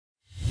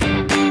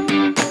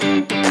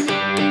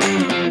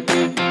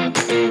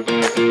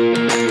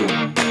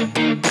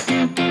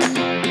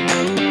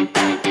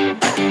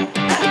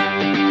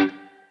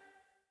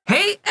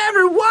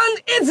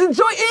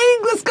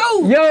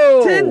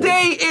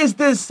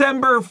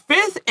December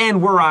 5th,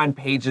 and we're on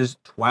pages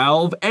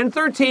 12 and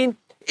 13.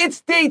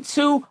 It's day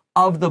 2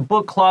 of the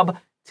book club.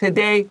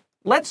 Today,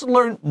 let's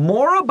learn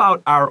more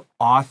about our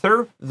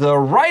author, the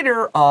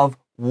writer of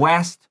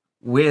West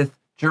with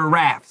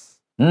Giraffes.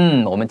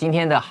 我们今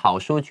天的好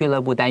书俱乐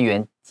部单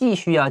元继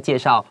续要介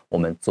绍我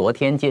们昨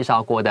天介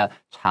绍过的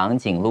长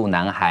颈鹿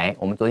男孩。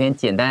我们昨天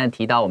简单的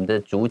提到我们的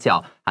主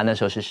角，他那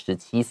时候是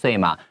17岁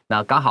嘛，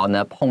那刚好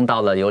呢碰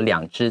到了有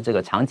2只这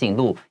个长颈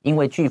鹿，因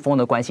为飓风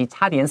的关系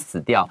差点死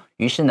掉，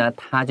于是呢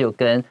他就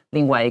跟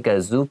另外一个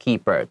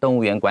zookeeper 动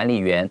物园管理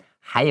员，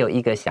还有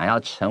一个想要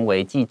成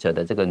为记者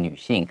的这个女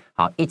性，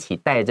好，一起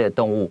带着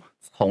动物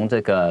从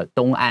这个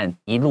东岸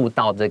一路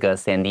到这个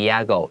San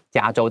Diego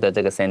加州的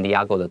这个 San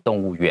Diego 的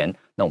动物园。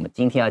那我们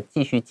今天要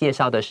继续介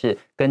绍的是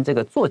跟这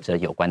个作者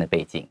有关的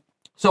背景。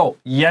So,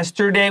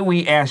 yesterday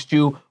we asked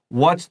you,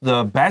 what's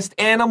the best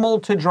animal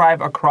to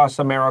drive across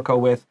America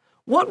with?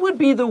 What would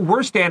be the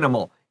worst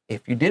animal?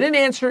 If you didn't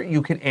answer,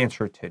 you can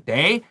answer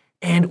today.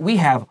 And we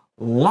have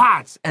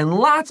lots and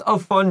lots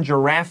of fun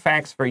giraffe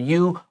facts for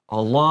you,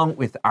 along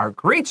with our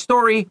great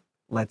story.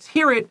 Let's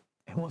hear it,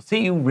 and we'll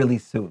see you really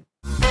soon.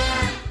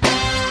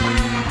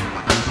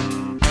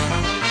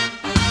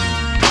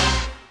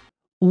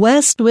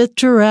 West with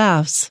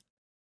Giraffes.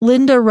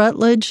 Linda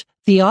Rutledge,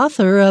 the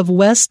author of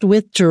West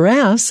with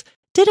Giraffes,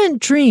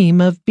 didn't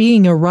dream of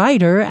being a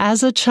writer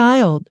as a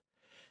child.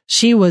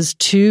 She was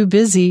too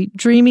busy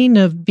dreaming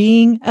of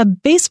being a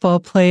baseball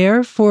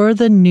player for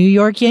the New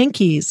York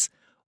Yankees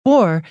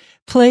or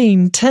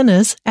playing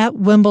tennis at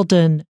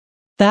Wimbledon.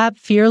 That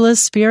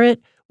fearless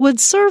spirit would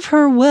serve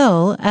her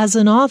well as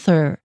an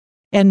author,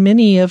 and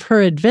many of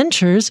her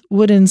adventures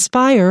would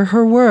inspire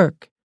her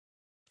work.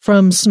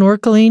 From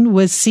snorkeling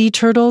with sea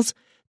turtles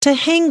to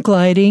hang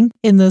gliding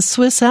in the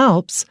Swiss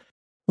Alps,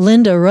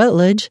 Linda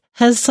Rutledge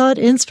has sought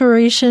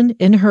inspiration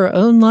in her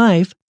own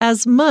life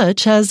as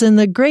much as in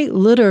the great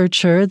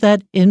literature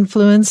that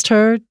influenced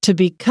her to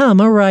become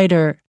a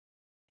writer.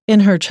 In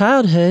her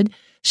childhood,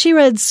 she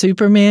read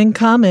Superman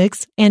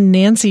comics and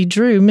Nancy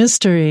Drew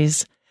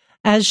mysteries.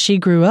 As she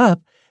grew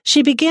up,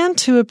 she began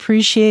to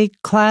appreciate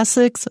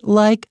classics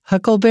like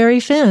Huckleberry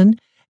Finn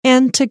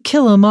and To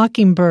Kill a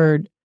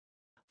Mockingbird.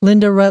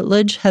 Linda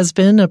Rutledge has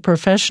been a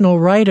professional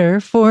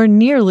writer for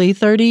nearly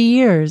 30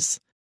 years.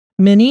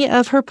 Many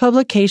of her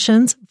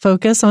publications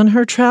focus on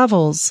her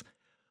travels.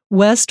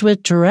 West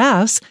with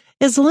Giraffes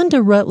is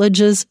Linda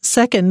Rutledge's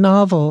second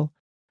novel.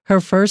 Her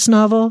first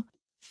novel,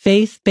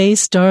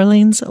 Faith-Based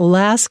Darling's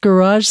Last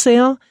Garage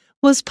Sale,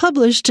 was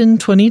published in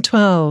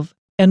 2012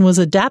 and was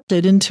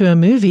adapted into a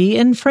movie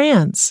in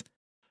France.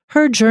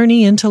 Her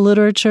journey into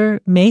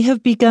literature may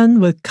have begun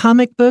with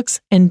comic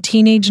books and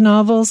teenage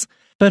novels,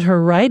 but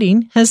her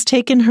writing has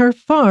taken her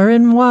far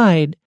and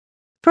wide.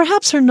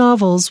 Perhaps her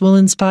novels will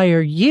inspire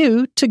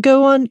you to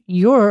go on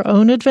your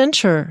own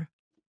adventure.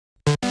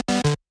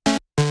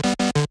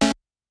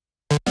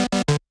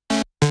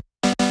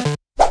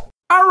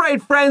 All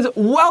right, friends,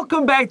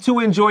 welcome back to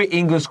Enjoy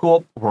English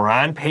School. We're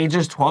on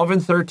pages 12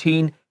 and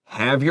 13.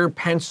 Have your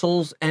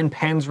pencils and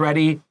pens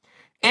ready.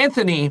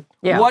 Anthony,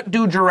 What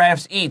do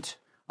giraffes eat?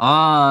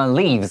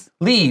 Leaves.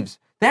 Leaves.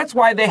 That's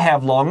why they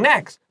have long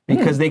necks,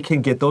 because they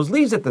can get those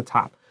leaves at the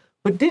top.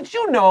 But did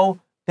you know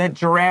that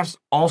giraffes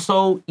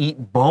also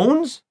eat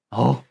bones?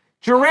 Oh.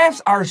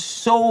 Giraffes are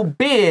so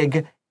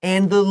big,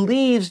 and the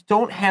leaves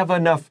don't have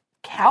enough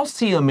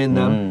calcium in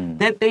them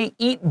that they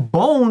eat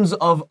bones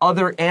of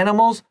other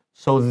animals,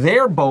 so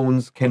their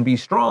bones can be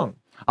strong.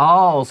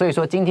 所以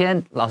说今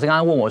天老师刚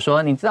刚问我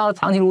说，你知道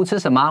长颈鹿吃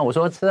什么？我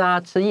说吃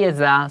啊，吃叶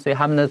子啊，所以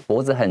它们的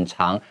脖子很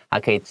长，还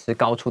可以吃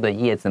高出的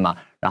叶子嘛。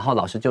然后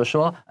老师就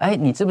说，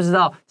你知不知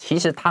道，其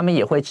实它们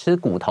也会吃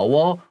骨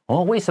头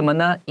哦？为什么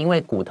呢？因为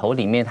骨头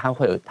里面它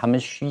会有它们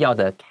需要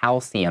的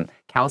calcium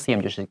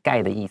就是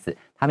钙的意思。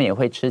它们也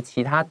会吃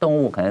其他动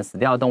物，可能死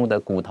掉动物的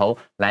骨头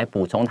来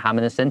补充它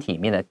们的身体里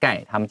面的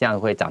钙，它们这样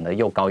会长得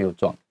又高又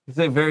壮。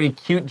It's a very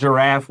cute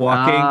giraffe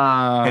walking,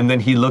 and then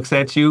he looks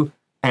at you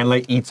and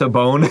like eats a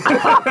bone.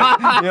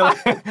 You're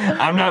like,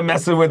 I'm not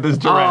messing with this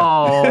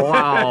giraffe.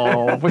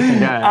 Wow.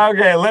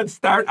 Okay, let's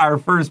start our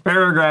first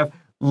paragraph.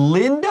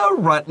 Linda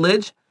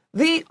Rutledge,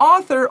 the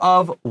author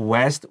of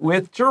West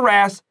with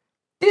Giraffes,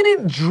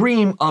 didn't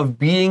dream of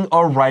being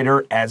a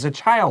writer as a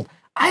child.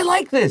 I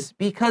like this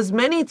because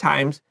many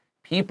times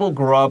people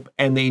grow up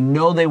and they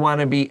know they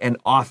want to be an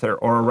author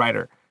or a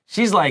writer.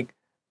 She's like,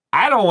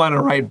 I don't want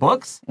to write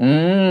books.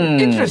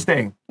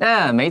 Interesting.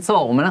 没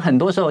错，我们很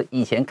多时候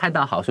以前看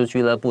到好书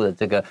俱乐部的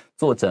这个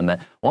作者们，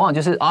往往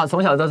就是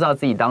从小都知道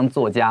自己当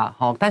作家，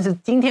但是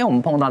今天我们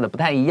碰到的不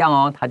太一样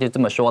哦，他就这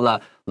么说了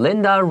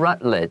 ，Linda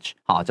Rutledge，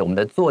这我们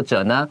的作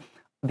者呢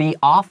 ，the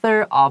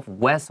author of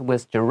West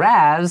with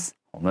Giraffes，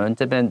 我们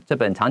这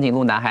本长颈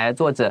鹿男孩的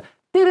作者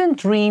 ，didn't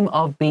dream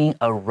of being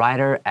a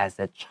writer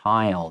as a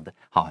child。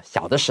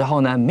小的时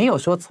候呢，没有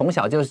说从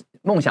小就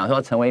梦想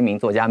说成为一名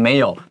作家，没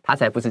有，他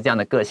才不是这样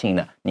的个性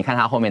呢。你看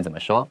他后面怎么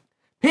说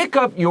 ？Pick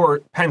up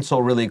your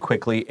pencil really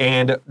quickly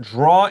and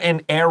draw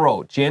an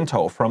arrow,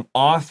 gentle, from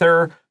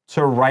author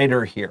to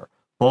writer here.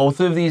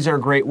 Both of these are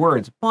great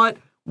words, but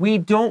we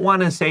don't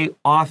want to say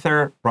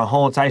author, 然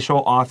后再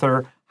说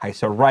author, 还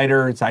是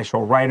writer, 再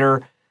说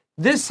writer.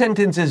 This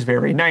sentence is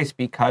very nice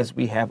because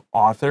we have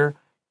author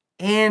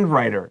and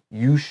writer.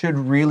 You should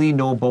really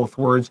know both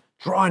words.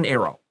 Draw an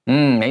arrow.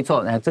 没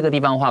错，那这个地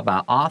方的话，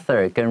把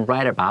author 跟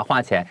writer 把它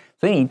画起来，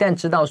所以你一旦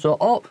知道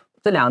说，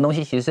这两个东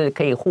西其实是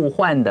可以互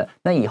换的，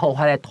那以后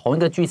它在同一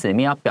个句子里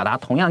面要表达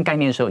同样概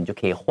念的时候，你就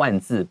可以换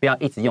字，不要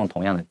一直用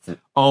同样的字。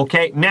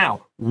Okay, now,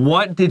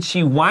 what did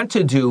she want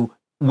to do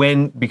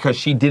because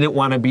she didn't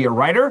want to be a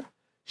writer?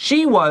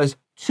 She was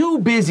too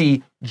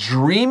busy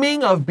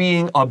dreaming of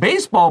being a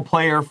baseball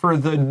player for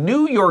the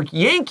New York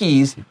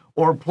Yankees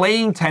or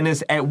playing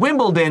tennis at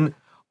Wimbledon,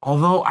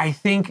 although I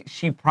think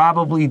she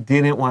probably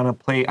didn't want to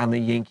play on the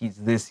Yankees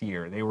this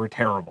year. They were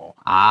terrible.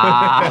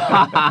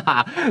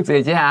 所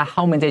以接下来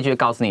后面这句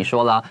告诉你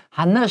说了，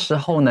他那时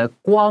候呢，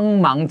光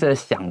忙着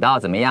想到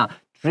怎么样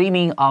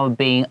dreaming of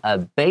being a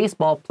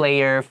baseball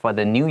player for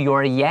the New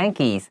York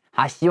Yankees.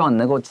 他希望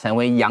能够成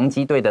为洋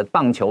基队的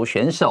棒球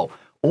选手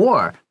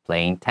or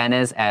playing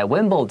tennis at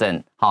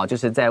Wimbledon. 好，就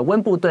是在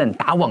温布顿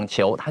打网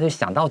球，他就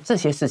想到这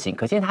些事情。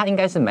可见他应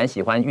该是蛮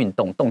喜欢运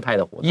动、动态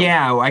的活动。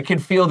Yeah, I could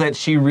feel that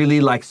she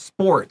really likes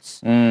sports.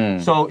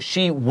 So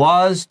she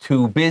was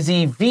too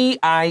busy,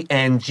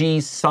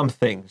 V-I-N-G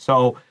something.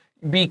 So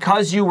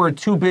because you were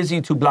too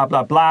busy to blah,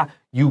 blah, blah,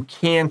 you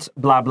can't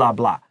blah, blah,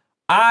 blah.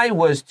 I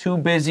was too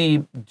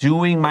busy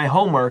doing my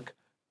homework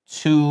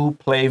to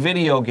play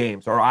video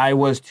games, or I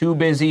was too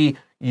busy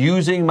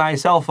using my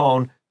cell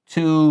phone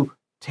to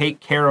take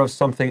care of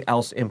something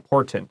else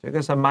important. 这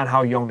个是蛮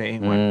好用的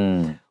英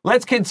文。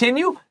Let's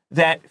continue.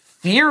 That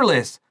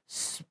fearless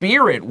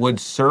spirit would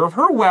serve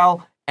her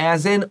well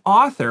as an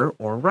author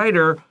or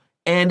writer,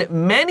 and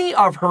many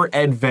of her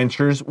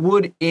adventures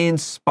would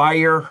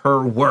inspire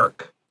her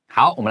work.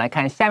 好，我们来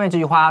看下面这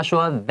句话，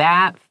说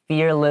that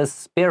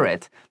fearless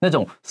spirit， 那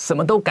种什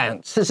么都敢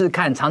试试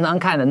看、常常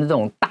看的那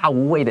种大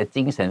无畏的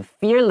精神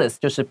 ，fearless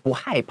就是不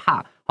害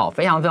怕，好，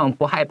非常非常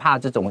不害怕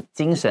这种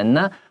精神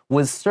呢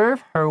 ，would serve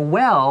her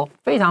well，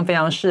 非常非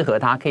常适合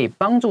她，可以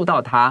帮助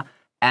到她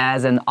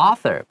as an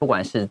author， 不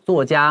管是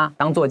作家，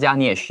当作家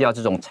你也需要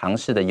这种尝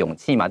试的勇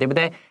气嘛，对不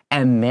对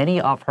 ？And many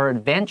of her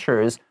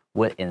adventures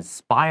would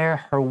inspire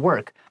her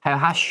work， 还有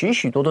她许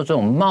许多多这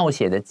种冒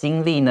险的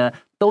经历呢，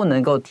都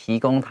能够提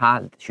供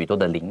她许多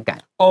的灵感。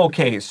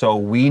Okay, so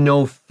we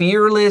know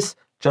fearless,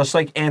 just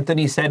like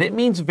Anthony said, it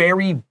means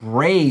very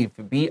brave,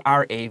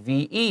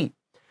 B-R-A-V-E.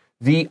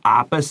 The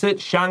opposite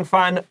相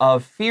反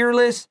of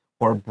fearless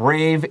or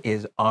brave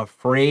is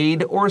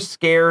afraid or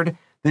scared.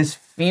 This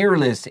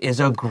fearless is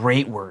a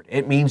great word.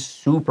 It means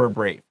super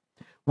brave.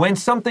 When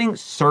something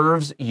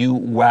serves you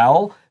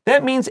well,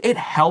 that means it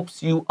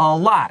helps you a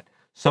lot.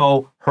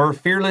 So her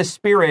fearless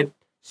spirit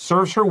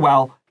serves her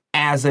well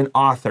as an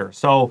author.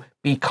 So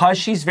because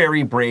she's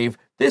very brave,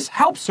 this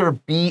helps her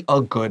be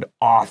a good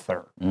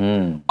author.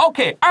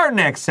 Okay, our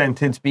next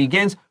sentence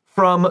begins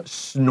from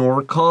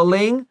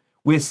snorkeling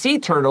with sea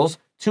turtles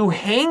to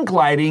hang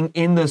gliding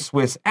in the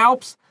Swiss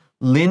Alps.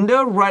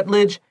 Linda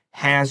Rutledge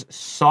has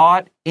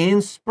sought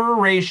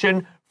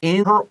inspiration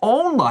in her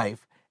own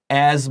life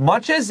as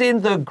much as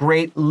in the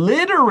great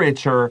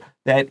literature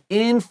that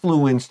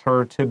influenced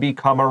her to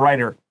become a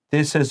writer.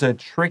 This is a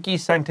tricky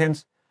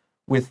sentence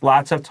with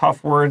lots of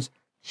tough words.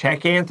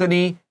 Check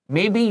Anthony.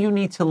 Maybe you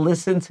need to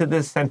listen to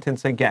this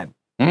sentence again.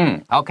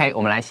 OK，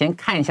 我们来先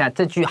看一下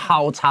这句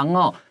好长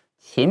哦。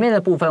前面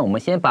的部分，我们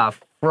先把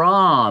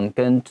from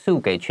跟 to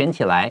给圈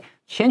起来，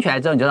圈起来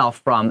之后你就到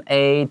from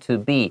A to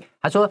B。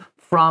他说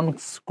from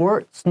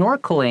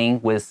snorkeling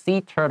with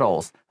sea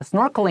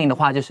turtles。snorkeling 的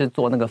话就是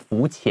做那个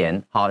浮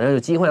潜，好，有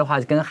机会的话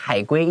跟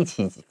海龟一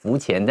起浮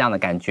潜这样的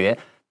感觉。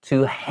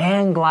To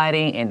hang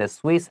gliding in the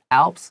Swiss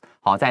Alps，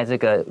 好，在这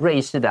个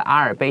瑞士的阿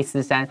尔卑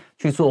斯山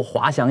去做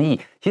滑翔翼。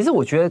其实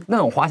我觉得那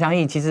种滑翔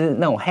翼，其实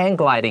那种 hang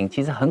gliding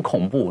其实很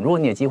恐怖。如果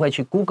你有机会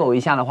去 Google 一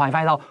下的话，你发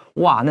现到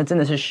哇，那真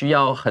的是需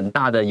要很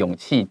大的勇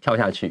气跳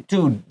下去。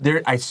Dude,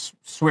 I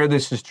swear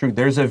this is true.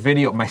 There's a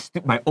video.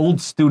 My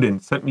old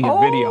student sent me a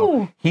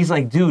video. He's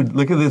like, dude,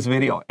 look at this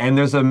video. And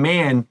there's a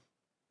man.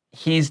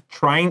 He's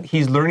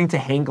learning to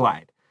hang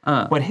glide,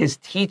 but his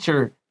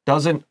teacher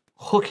doesn't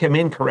hook him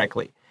in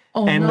correctly.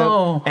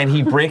 And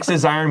he breaks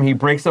his arm. He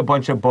breaks a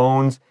bunch of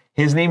bones.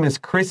 His name is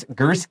Chris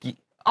Gursky.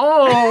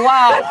 Oh,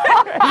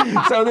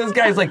 wow. So this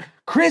guy's like,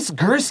 Chris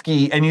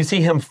Gursky, and you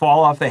see him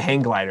fall off the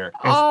hang glider.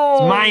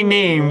 It's my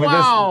name.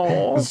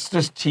 Wow. It's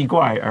just 奇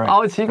怪. All right.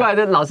 好奇怪，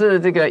这老师的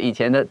这个以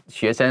前的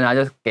学生啊，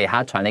就给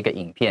他传了一个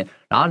影片，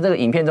然后这个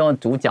影片中的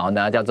主角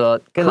呢，叫做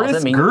跟老师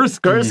名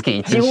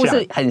Gursky 几乎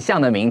是很像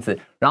的名字。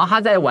然后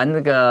他在玩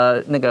那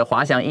个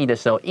滑翔翼的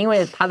时候，因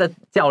为他的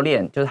教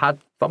练就是他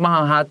帮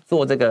他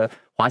做这个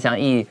滑翔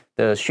翼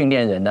的训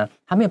练人呢，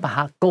他没有把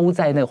他勾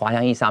在那个滑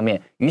翔翼上面，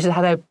于是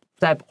他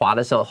在滑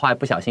的时候，后来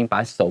不小心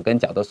把手跟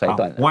脚都摔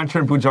断了。完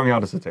全不重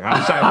要的事情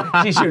啊，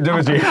继续，对不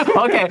起。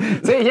OK，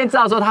 所以你先知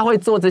道说他会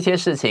做这些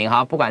事情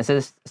哈，不管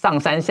是上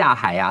山下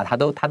海啊，他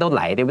都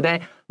来，对不对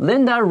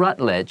 ？Linda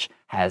Rutledge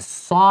has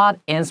sought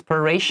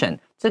inspiration。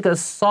这个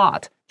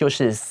sought 就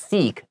是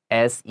seek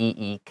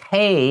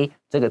S-E-E-K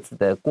这个字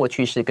的过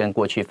去式跟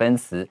过去分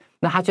词。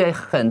那他就在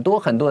很多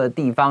很多的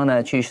地方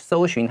呢去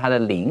搜寻他的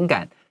灵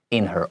感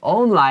in her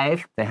own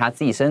life 在他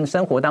自己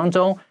生活当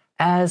中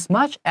as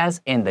much as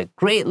in the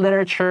great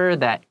literature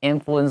that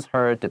influenced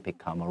her to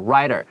become a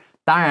writer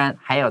当然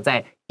还有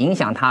在影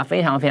响他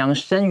非常非常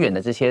深远的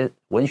这些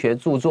文学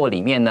著作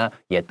里面呢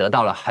也得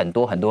到了很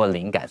多很多的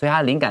灵感所以他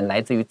的灵感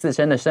来自于自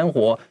身的生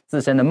活自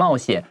身的冒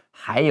险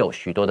还有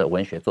许多的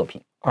文学作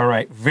品 All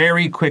right,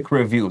 very quick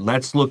review.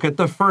 Let's look at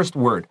the first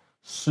word,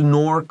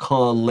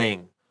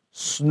 snorkeling.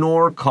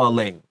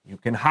 Snorkeling. You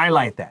can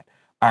highlight that.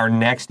 Our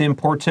next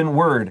important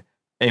word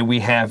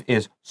we have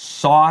is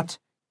sought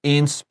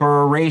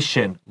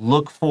inspiration.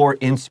 Look for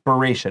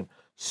inspiration.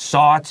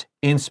 Sought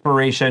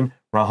inspiration.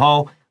 然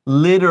后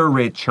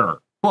literature.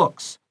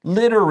 Books.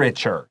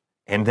 Literature.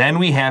 And then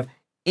we have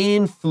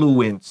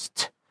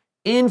influenced.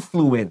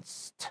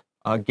 Influenced.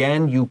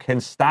 Again, you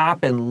can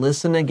stop and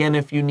listen again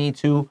if you need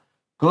to.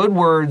 Good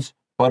words,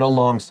 but a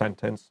long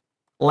sentence.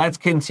 Let's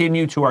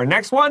continue to our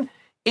next one.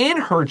 In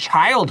her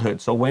childhood,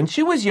 so when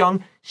she was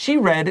young, she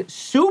read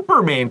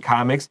Superman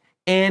comics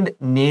and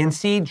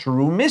Nancy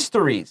Drew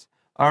mysteries.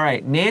 All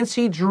right,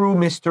 Nancy Drew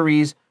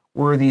mysteries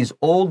were these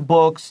old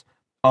books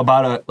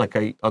about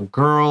a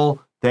girl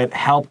that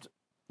helped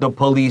the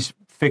police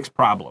fix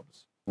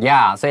problems.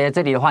 Yeah, 所以在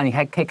这里的话，你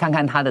可以看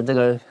看她的这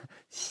个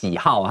喜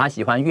好，她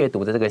喜欢阅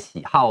读的这个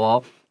喜好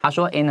哦。她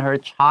说 in her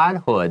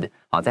childhood,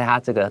 好，在她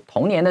这个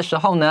童年的时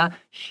候呢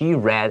she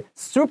read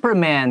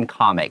Superman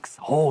comics.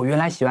 哦，原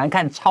来喜欢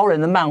看超人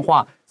的漫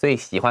画，所以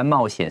喜欢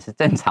冒险是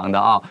正常的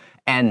哦。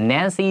And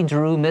Nancy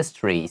Drew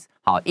mysteries.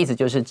 好，意思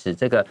就是指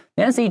这个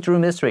Nancy Drew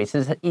mysteries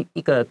是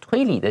一个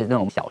推理的那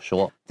种小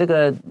说。这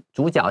个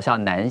主角叫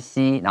南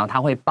希，然后他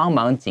会帮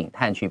忙警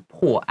探去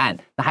破案。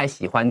那还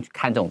喜欢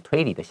看这种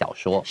推理的小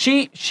说。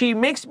She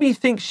makes me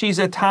think she's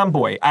a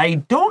tomboy.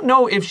 I don't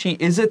know if she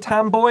is a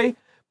tomboy,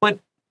 but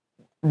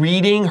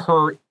reading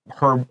her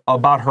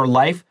about her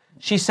life,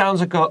 she sounds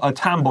like a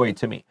tomboy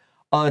to me.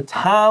 A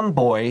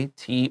tomboy,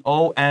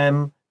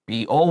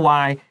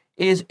 Tomboy,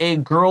 is a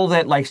girl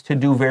that likes to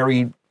do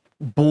very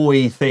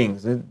boy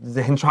things.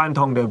 很传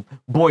统的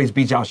boys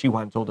比较喜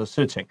欢做的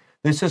事情.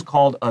 This is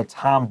called a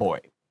tomboy.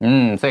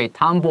 所以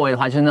tomboy 的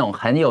话就是那种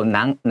很有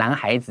男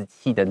孩子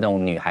气的那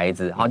种女孩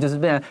子，好，就是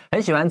变成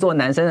很喜欢做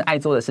男生爱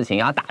做的事情，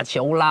然后打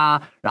球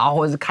啦，然后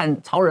或者是看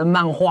超人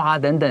漫画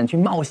等等，去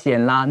冒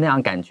险啦那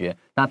样感觉。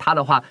那他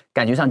的话，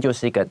感觉上就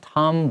是一个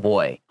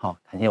tomboy， 好，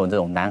很有这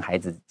种男孩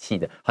子气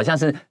的，好像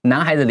是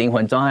男孩子灵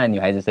魂装在女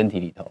孩子身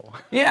体里头。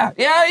Yeah,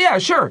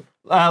 sure.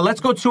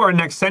 Let's go to our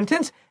next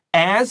sentence.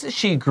 As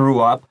she grew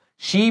up,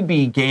 she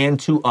began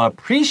to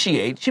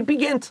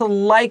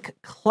like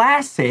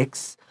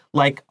classics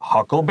like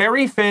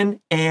Huckleberry Finn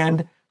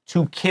and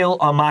To Kill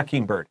a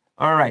Mockingbird.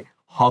 All right,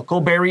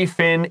 Huckleberry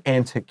Finn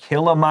and To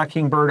Kill a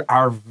Mockingbird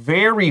are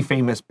very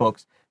famous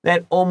books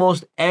that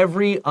almost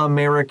every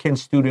American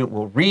student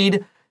will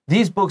read.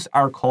 These books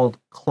are called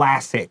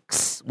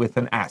classics with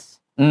an S.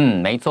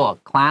 没错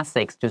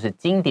 ，classics 就是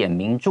经典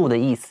名著的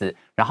意思。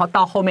然后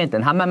到后面，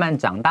等她慢慢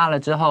长大了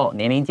之后，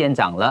年龄渐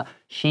长了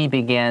 ，she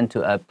began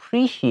to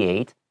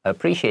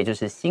appreciate 就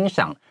是欣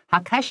赏，她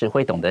开始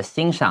会懂得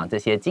欣赏这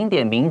些经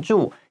典名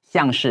著，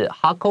像是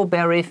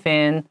Huckleberry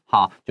Finn，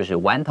 好，就是《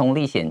顽童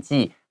历险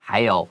记》，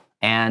还有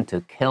And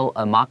to Kill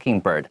a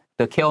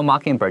Mockingbird。To Kill a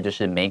Mockingbird 就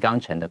是梅冈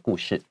城的故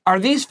事。Are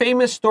these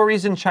famous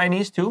stories in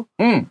Chinese too?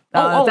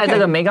 在这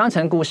个梅冈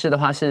城故事的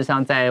话，事实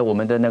上在我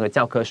们的那个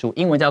教科书，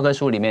英文教科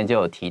书里面就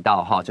有提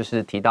到哈，就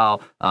是提到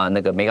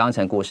那个梅冈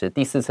城故事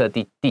第4册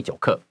第9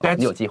课，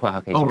你有机会还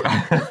可以去看。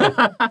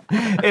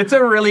It's a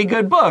really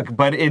good book,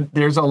 but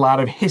there's a lot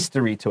of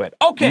history to it.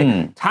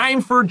 Okay, time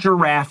for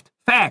giraffe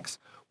facts.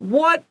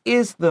 What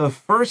is the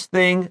first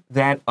thing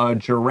that a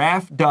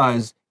giraffe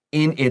does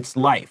in its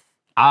life?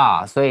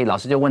 所以老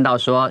师就问到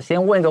说，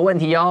先问个问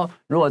题哦，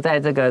如果在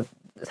这个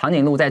长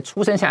颈鹿在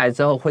出生下来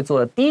之后会做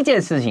的第一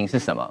件事情是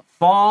什么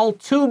 ？Fall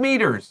 2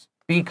 meters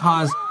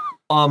because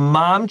a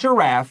mom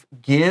giraffe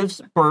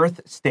gives birth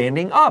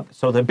standing up,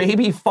 so the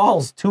baby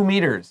falls 2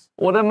 meters.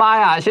 我的妈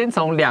呀！先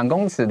从2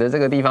公尺的这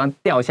个地方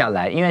掉下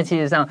来，因为其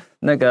实上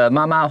那个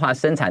妈妈的话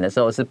生产的时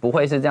候是不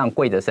会是这样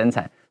跪着生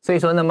产，所以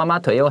说呢妈妈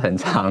腿又很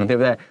长，对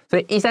不对？所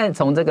以一旦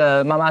从这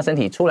个妈妈身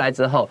体出来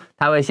之后，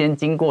她会先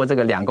经过这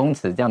个2公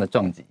尺这样的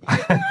撞击。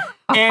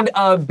And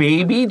a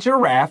baby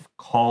giraffe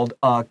called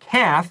a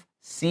calf,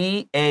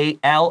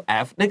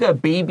 C-A-L-F. 那个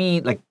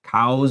baby like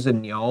cows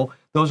and 牛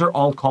those are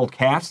all called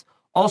calves.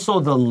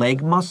 Also, the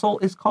leg muscle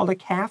is called a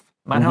calf.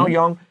 蛮好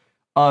用。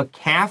A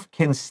calf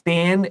can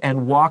stand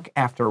and walk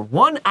after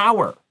 1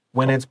 hour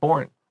when it's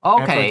born.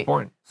 OK，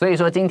 所以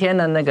说今天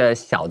的那个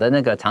小的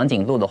那个长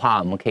颈鹿的话，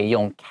我们可以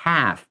用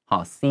calf，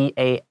 好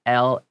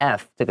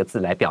 ，C-A-L-F 这个字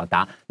来表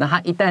达。那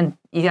它一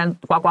旦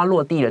呱呱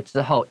落地了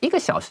之后，1个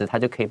小时它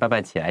就可以慢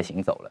慢起来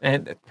行走了。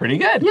And pretty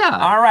good. Yeah.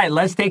 All right,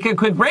 let's take a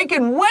quick break,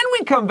 and when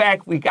we come back,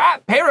 we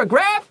got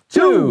paragraph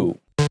 2.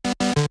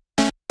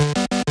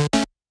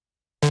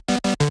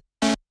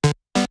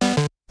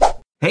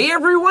 Hey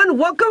everyone,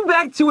 welcome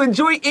back to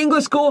Enjoy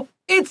English School.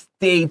 It's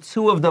day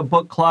 2 of the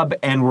book club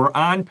and we're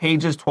on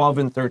pages 12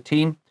 and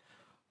 13.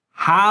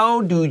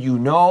 How do you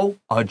know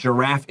a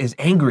giraffe is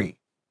angry?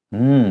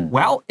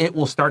 Well, it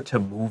will start to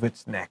move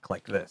its neck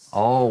like this.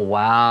 哦，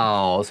哇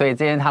哦！所以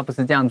今天它不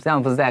是这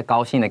样不是在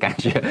高兴的感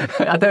觉，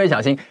要特别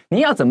小心。你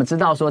要怎么知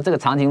道说这个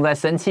长颈鹿在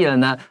生气了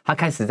呢？它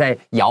开始在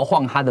摇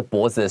晃它的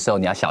脖子的时候，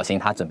你要小心，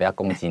它准备要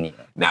攻击你了。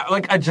Now,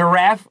 like a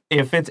giraffe,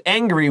 if it's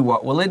angry,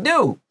 what will it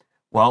do?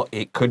 Well,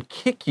 it could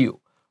kick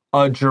you.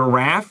 A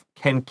giraffe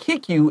can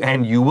kick you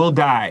and you will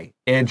die.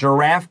 A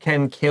giraffe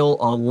can kill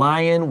a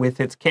lion with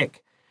its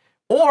kick.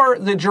 Or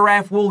the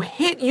giraffe will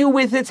hit you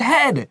with its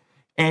head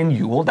and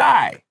you will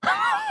die.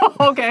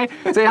 OK，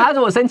 所以它如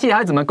果生气，它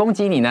会怎么攻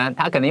击你呢？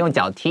它可能用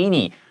脚踢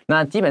你，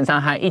那基本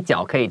上它一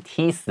脚可以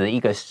踢死一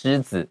个狮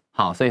子。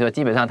好，所以说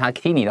基本上它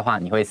踢你的话，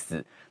你会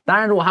死。当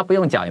然，如果它不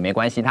用脚也没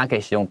关系，它可以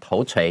使用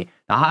头锤，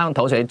然后它用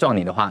头锤撞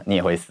你的话，你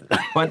也会死。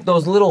But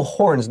those little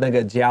horns, 那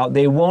个角,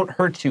 they won't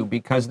hurt you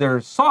because they're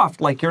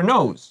soft like your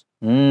nose.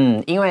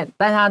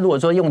 但是它如果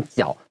说用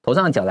脚头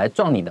上的脚来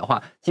撞你的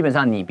话，基本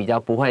上你比较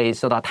不会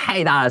受到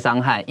太大的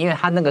伤害，因为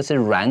它那个是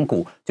软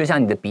骨，就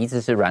像你的鼻子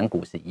是软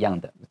骨是一样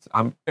的。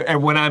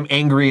When I'm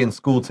angry in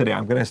school today,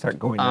 I'm going to start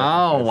going.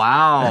 Oh,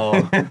 wow.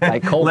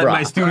 Like Cobra. Let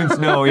my students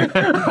know.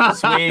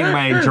 Swaying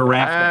my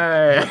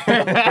giraffe.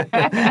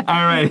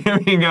 All right, here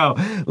we go.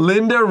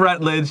 Linda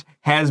Rutledge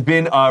has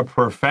been a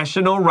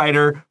professional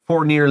writer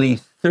for nearly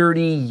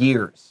 30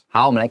 years.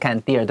 好，我们来看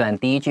第二段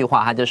第一句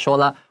话，他就说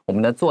了，我们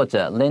的作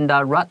者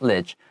Linda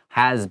Rutledge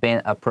has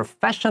been a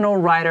professional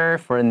writer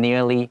for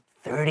nearly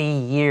 30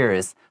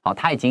 years. 好，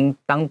他已经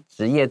当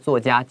职业作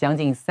家将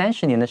近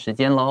30年的时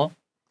间喽。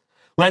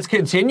Let's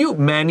continue.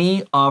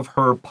 Many of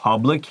her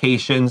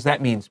publications,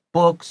 that means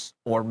books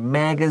or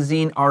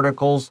magazine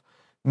articles,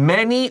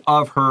 many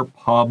of her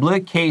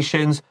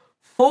publications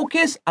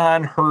focus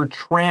on her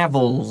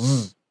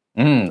travels.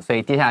 所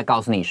以接下来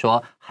告诉你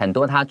说，很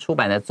多他出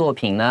版的作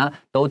品呢，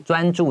都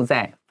专注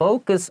在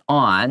focus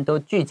on， 都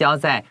聚焦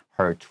在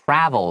her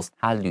travels，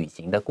 他旅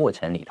行的过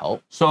程里头。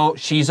So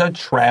she's a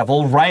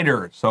travel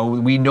writer. So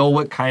we know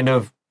what kind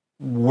of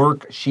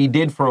work she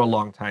did for a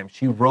long time.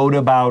 She wrote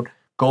about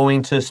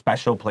going to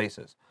special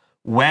places.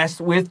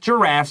 West with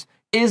Giraffes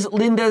is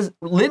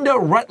Linda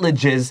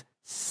Rutledge's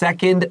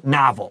second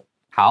novel.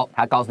 好，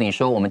他告诉你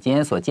说，我们今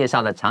天所介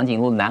绍的长颈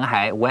鹿男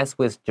孩 West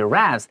with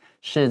Giraffes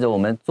是我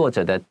们作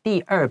者的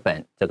第2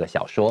本这个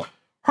小说。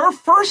Her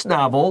first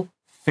novel,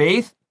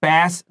 Faith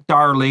Bass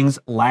Darling's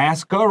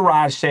Last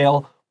Garage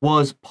Sale,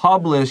 was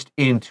published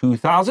in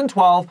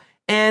 2012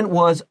 and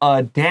was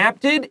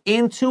adapted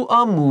into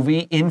a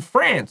movie in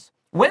France.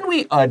 When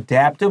we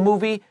adapt a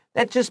movie,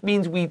 that just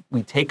means we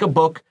take a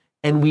book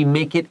and we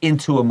make it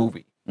into a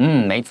movie.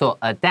 没错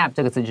 ，adapt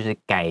这个字就是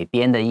改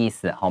编的意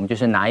思。好，我们就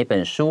是拿一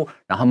本书，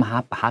然后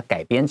把它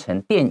改编成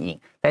电影。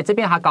在这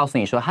边，他告诉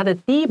你说，他的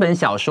第1本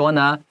小说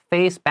呢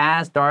 ，Faith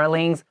Bass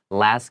Darling's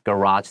Last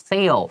Garage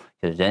Sale，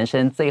 就是人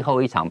生最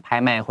后一场拍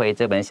卖会。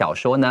这本小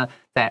说呢，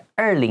在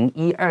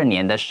2012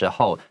年的时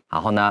候，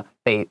然后呢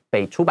被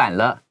出版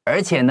了，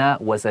而且呢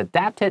was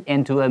adapted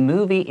into a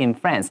movie in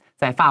France，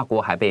 在法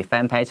国还被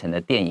翻拍成了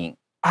电影。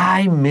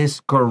I miss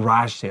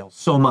garage sales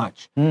so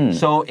much.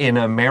 So in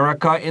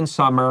America in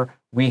summer,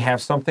 we have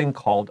something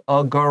called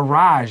a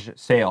garage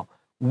sale.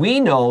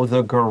 We know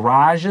the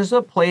garage is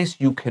a place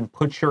you can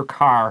put your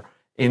car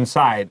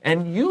inside.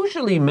 And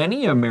usually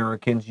many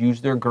Americans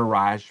use their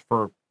garage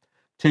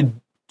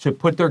to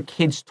put their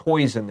kids'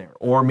 toys in there,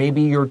 or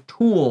maybe your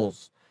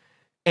tools.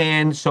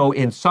 And so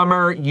in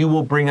summer, you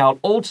will bring out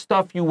old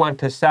stuff you want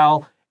to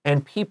sell,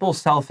 and people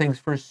sell things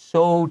for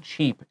so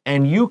cheap.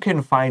 And you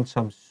can find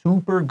some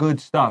super good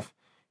stuff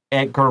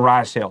at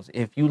garage sales.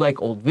 If you like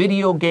old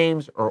video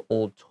games or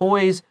old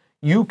toys,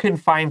 you can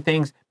find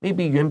things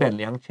maybe 原本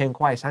2000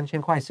块、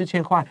3000块、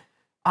4000块。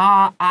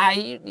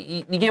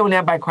你给我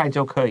200块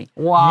就可以。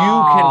Wow.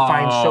 You can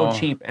find so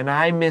cheap, and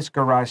I miss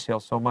garage sales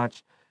so much.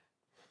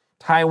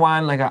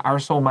 Taiwan 那个二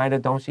手买的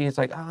东西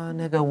 ，it's like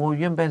那个我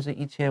原本是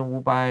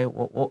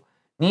1500，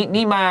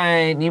你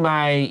买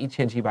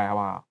1700好不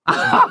好？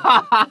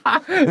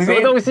什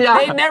么东西啊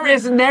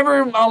 ？It's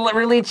never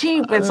really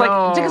cheap. It's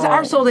like 这个是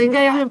二手的，应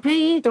该要很便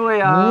宜。对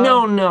啊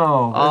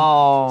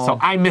No. So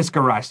I miss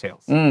garage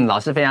sales. 老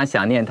师非常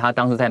想念他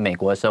当初在美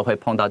国的时候会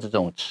碰到这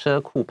种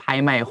车库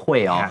拍卖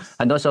会哦。Yes.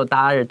 很多时候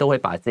大家都会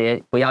把这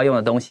些不要用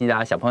的东西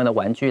啦、小朋友的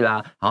玩具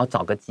啦，然后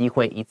找个机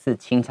会一次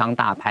清仓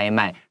大拍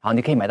卖，然后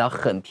你可以买到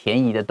很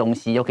便宜的东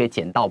西，又可以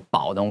捡到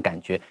宝那种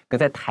感觉。可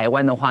在台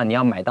湾的话，你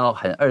要买到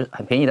很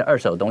便宜的二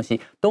手东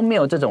西都没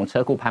有这种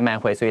车库拍卖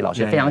会，所以老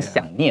师非常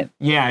想念。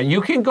Yeah,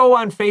 you can go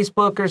on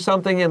Facebook or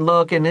something and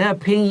look, and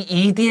便宜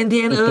一点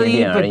点而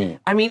已。But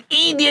I mean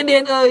一点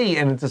点而已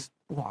and just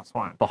不划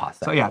算。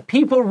So yeah,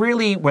 people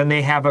really, when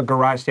they have a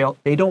garage sale,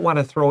 they don't want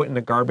to throw it in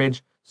the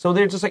garbage. So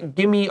they're just like,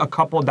 give me a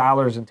couple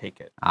dollars and take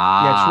it.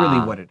 That's really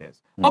what it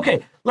is.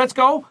 Okay, let's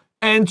go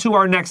into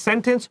our next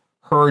sentence.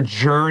 Her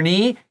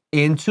journey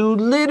into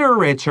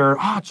literature.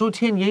 昨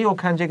天也有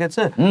看这个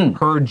字。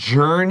Her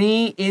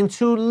journey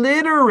into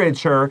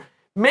literature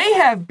may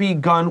have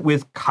begun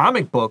with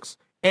comic books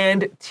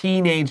and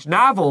teenage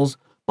novels,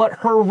 but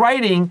her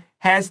writing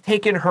has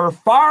taken her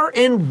far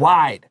and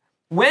wide.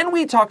 When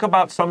we talk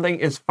about something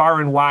is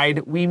far and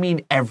wide, we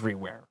mean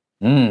everywhere.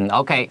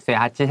 OK， 所以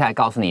他接下来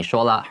告诉你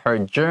说了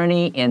 ，her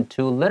journey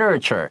into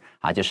literature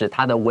啊，就是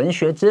她的文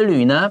学之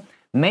旅呢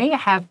 ，may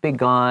have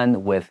begun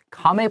with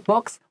comic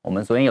books。我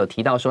们昨天有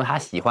提到说，她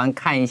喜欢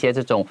看一些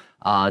这种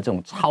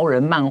超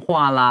人漫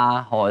画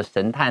啦，或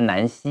神探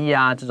南希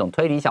啊这种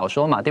推理小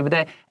说嘛，对不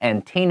对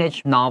 ？And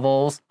teenage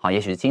novels， 好，也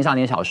许是青少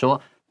年小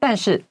说。但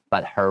是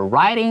 ，but her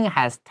writing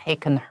has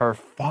taken her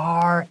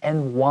far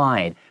and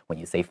wide. When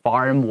you say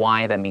far and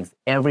wide, that means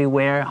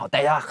everywhere. 好，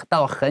带她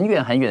到很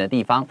远很远的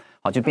地方。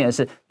好，就变成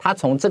是她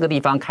从这个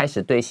地方开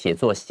始对写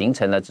作形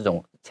成了这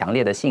种强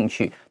烈的兴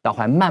趣，到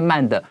还慢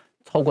慢的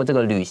透过这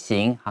个旅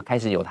行，啊，开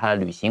始有她的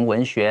旅行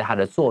文学、她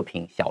的作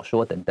品、小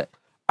说等等。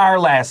Our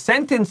last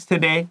sentence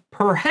today,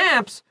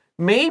 perhaps,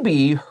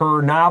 maybe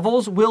her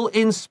novels will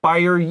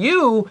inspire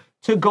you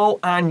to go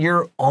on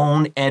your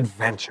own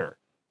adventure.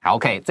 好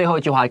 ，OK， 最后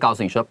一句话告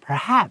诉你说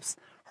 ，perhaps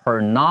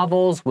her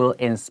novels will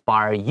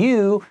inspire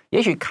you。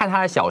也许看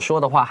她的小说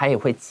的话，它也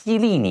会激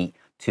励你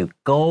to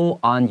go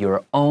on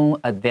your own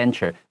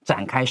adventure，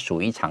 展开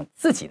属于一场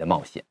自己的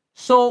冒险。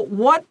So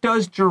what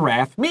does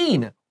giraffe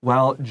mean?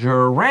 Well,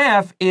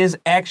 giraffe is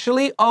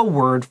actually a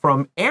word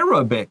from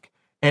Arabic,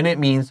 and it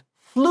means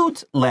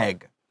flute leg.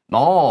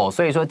 哦，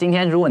所以说今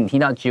天如果你听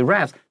到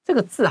giraffes 这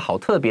个字好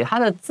特别，它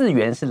的字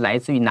源是来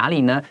自于哪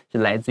里呢？是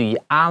来自于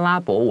阿拉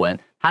伯文，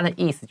它的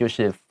意思就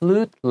是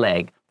flute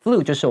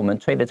leg。flute 就是我们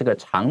吹的这个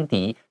长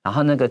笛，然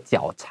后那个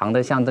脚长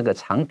的像这个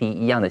长笛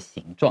一样的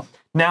形状。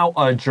Now,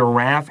 a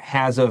giraffe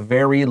has a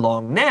very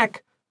long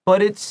neck, but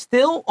it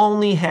still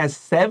only has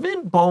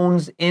 7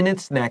 bones in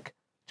its neck,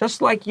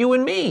 just like you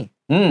and me.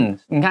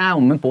 你看我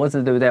们脖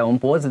子对不对？我们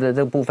脖子的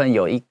这个部分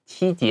有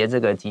7节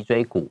这个脊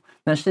椎骨。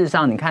那事实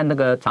上，你看那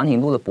个长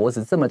颈鹿的脖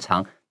子这么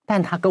长，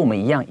但它跟我们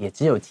一样，也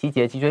只有7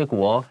节脊椎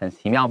骨哦，很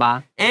奇妙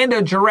吧 And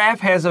a giraffe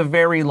has a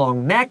very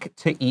long neck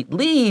to eat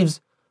leaves,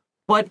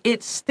 but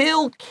it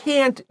still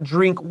can't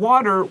drink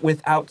water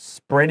without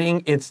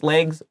spreading its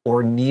legs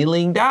or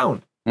kneeling down.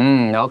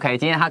 OK，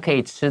 今天它可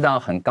以吃到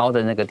很高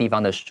的那个地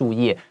方的树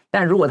叶，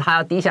但如果它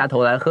要低下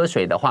头来喝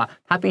水的话，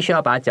它必须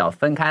要把脚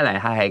分开来，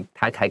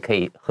它还可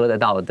以喝得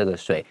到这个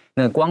水。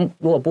那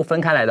如果不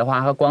分开来的话，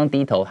它光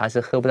低头，它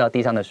是喝不到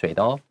地上的水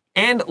的哦。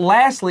And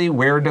lastly,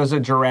 where does a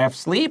giraffe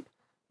sleep?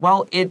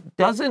 Well, it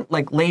doesn't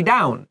lay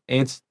down.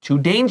 It's too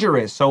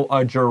dangerous. So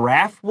a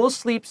giraffe will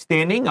sleep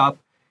standing up,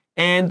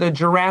 and the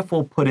giraffe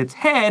will put its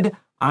head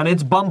on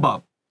its bum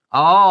bum.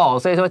 哦，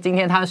所以说今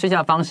天它的睡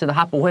觉方式呢，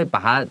它不会把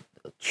它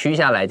屈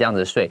下来这样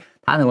子睡，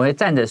它可能会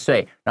站着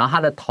睡，然后它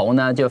的头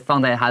呢就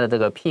放在它的这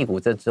个屁股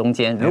这中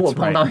间。如果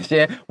碰到一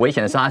些危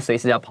险的时候，它随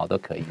时要跑都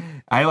可以。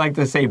I like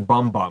to say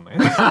bum bum.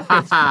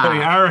 It's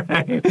funny. All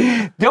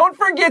right. Don't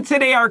forget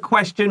today our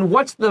question,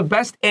 what's the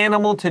best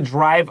animal to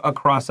drive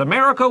across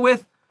America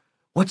with?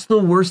 What's the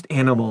worst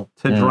animal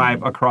to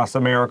drive across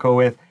America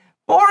with?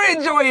 For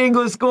Enjoy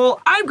English School,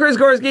 I'm Chris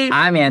Gorski.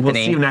 I'm Anthony.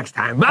 We'll see you next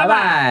time.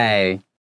 Bye-bye.